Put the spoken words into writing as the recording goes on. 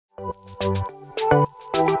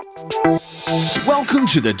Welcome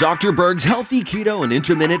to the Dr. Berg's Healthy Keto and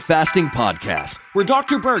Intermittent Fasting Podcast, where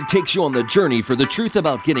Dr. Berg takes you on the journey for the truth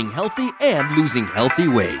about getting healthy and losing healthy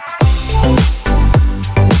weight.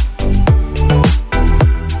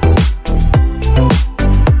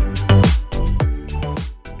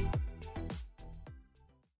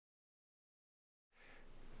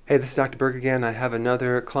 Hey, this is Dr. Berg again. I have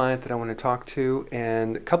another client that I want to talk to,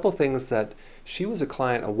 and a couple things that she was a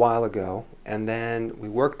client a while ago, and then we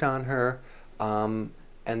worked on her, and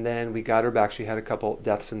then we got her back. She had a couple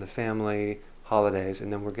deaths in the family, holidays,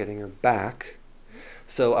 and then we're getting her back.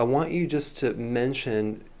 So I want you just to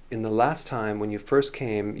mention, in the last time when you first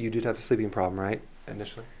came, you did have a sleeping problem, right,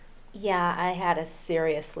 initially? Yeah, I had a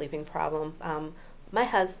serious sleeping problem. My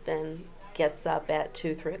husband gets up at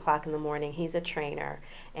 2, 3 o'clock in the morning. He's a trainer,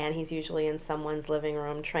 and he's usually in someone's living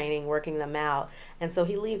room training, working them out. And so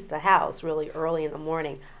he leaves the house really early in the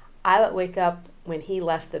morning. I would wake up when he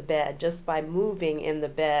left the bed. Just by moving in the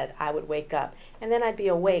bed, I would wake up. And then I'd be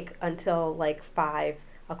awake until like 5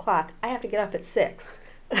 o'clock. I have to get up at 6.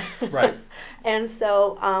 Right. And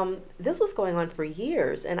so this was going on for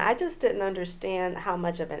years, and I just didn't understand how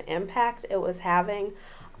much of an impact it was having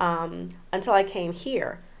until I came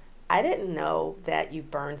here. I didn't know that you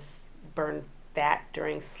burn fat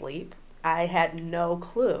during sleep. I had no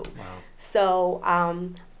clue. Wow. So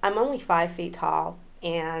I'm only 5 feet tall,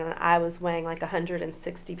 and I was weighing like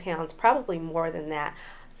 160 pounds, probably more than that.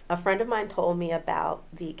 A friend of mine told me about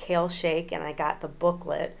the kale shake, and I got the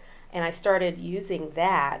booklet, and I started using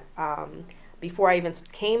that before I even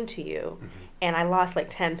came to you. Mm-hmm. And I lost like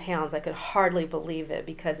 10 pounds. I could hardly believe it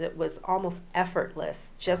because it was almost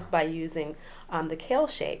effortless just by using the kale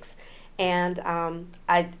shakes. And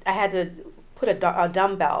I had to put a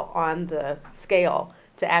dumbbell on the scale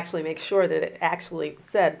to actually make sure that it actually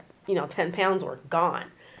said, 10 pounds were gone.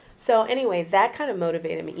 So anyway, that kind of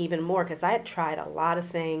motivated me even more because I had tried a lot of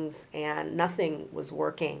things and nothing was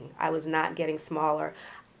working. I was not getting smaller.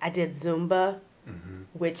 I did Zumba, mm-hmm.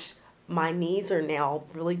 which my knees are now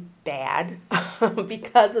really bad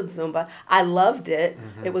because of Zumba. I loved it.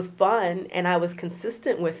 Mm-hmm. It was fun, and I was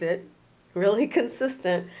consistent with it, really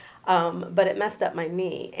consistent, but it messed up my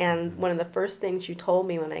knee. And one of the first things you told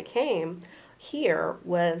me when I came here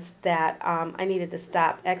was that I needed to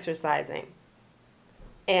stop exercising.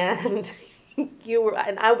 And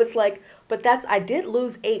and I was like, but I did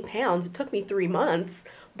lose 8 pounds. It took me 3 months.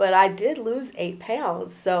 But I did lose 8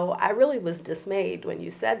 pounds, so I really was dismayed when you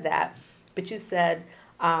said that. But you said,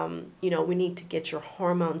 we need to get your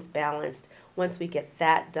hormones balanced. Once we get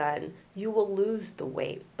that done, you will lose the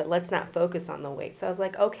weight, but let's not focus on the weight. So I was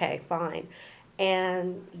like, okay, fine.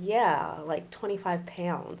 And yeah, like 25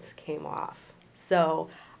 pounds came off. So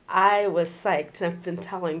I was psyched. I've been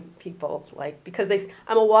telling people, because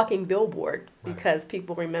I'm a walking billboard, because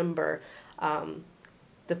people remember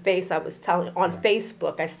the face I was telling. On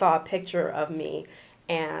Facebook, I saw a picture of me,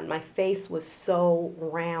 and my face was so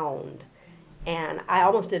round, and I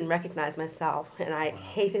almost didn't recognize myself, and I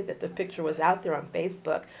hated that the picture was out there on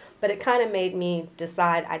Facebook, but it kind of made me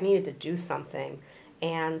decide I needed to do something.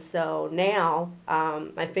 And so now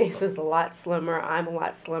my face is a lot slimmer, I'm a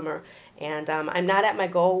lot slimmer, and I'm not at my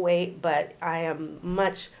goal weight, but I am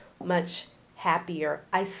much, much happier.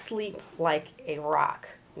 I sleep like a rock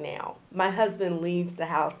now. My husband leaves the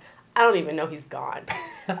house. I don't even know he's gone.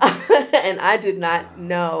 And I did not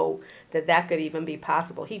know that could even be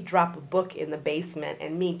possible. He'd drop a book in the basement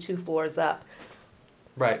and me 2 floors up.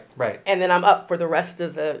 Right. And then I'm up for the rest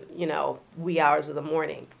of the, wee hours of the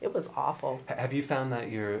morning. It was awful. Have you found that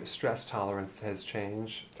your stress tolerance has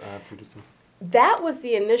changed through some? That was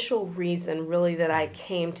the initial reason, really, that I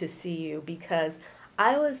came to see you, because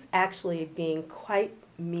I was actually being quite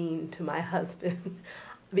mean to my husband.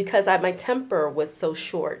 Because my temper was so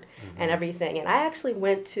short, mm-hmm. and everything. And I actually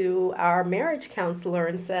went to our marriage counselor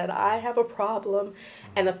and said, I have a problem.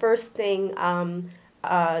 Mm-hmm. And the first thing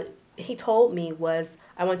he told me was,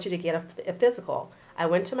 I want you to get a physical. I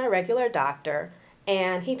went to my regular doctor,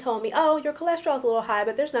 and he told me, oh, your cholesterol's a little high,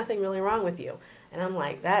 but there's nothing really wrong with you. And I'm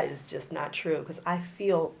like, that is just not true, because I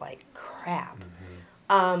feel like crap.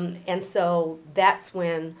 Mm-hmm. And so that's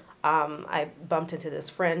when I bumped into this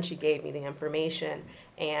friend. She gave me the information.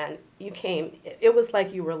 And you came, it was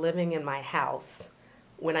like you were living in my house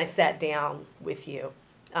when I sat down with you,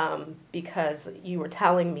 because you were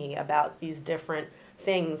telling me about these different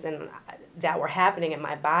things and that were happening in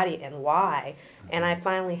my body and why. And I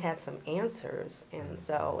finally had some answers. And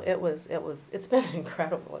so it's been an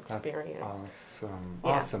incredible experience. That's awesome. Yeah.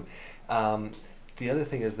 Awesome. The other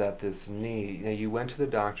thing is that this knee, you went to the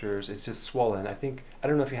doctors, it's just swollen. I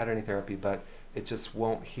don't know if you had any therapy, but it just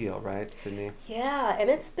won't heal, right, the knee? Yeah, and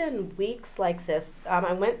it's been weeks like this.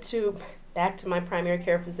 I went back to my primary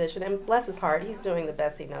care physician, and bless his heart, he's doing the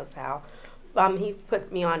best he knows how. He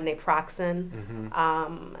put me on naproxen,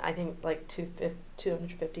 I think like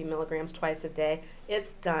 250 milligrams twice a day.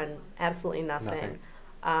 It's done absolutely nothing.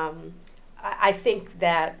 I think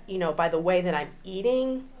that, by the way that I'm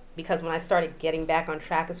eating, because when I started getting back on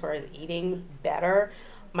track as far as eating better,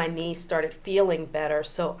 my knee started feeling better,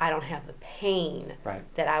 so I don't have the pain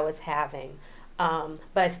that I was having.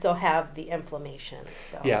 But I still have the inflammation.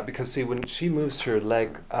 So. Yeah, because see, when she moves her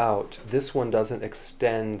leg out, this one doesn't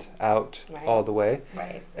extend out all the way.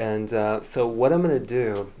 Right. And so what I'm going to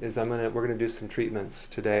do is we're going to do some treatments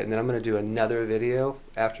today, and then I'm going to do another video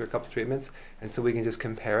after a couple treatments, and so we can just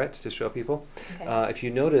compare it to show people. Okay. If you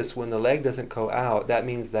notice, when the leg doesn't go out, that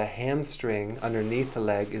means the hamstring underneath the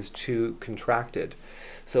leg is too contracted.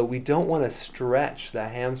 So we don't want to stretch the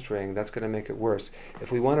hamstring. That's going to make it worse.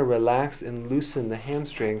 If we want to relax and loosen the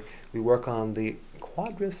hamstring, we work on the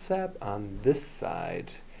quadricep on this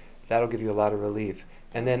side. That'll give you a lot of relief.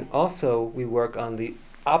 And then also we work on the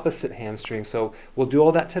opposite hamstring. So we'll do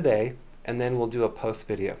all that today, and then we'll do a post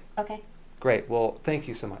video. Okay. Great. Well, thank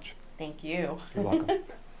you so much. Thank you. You're welcome.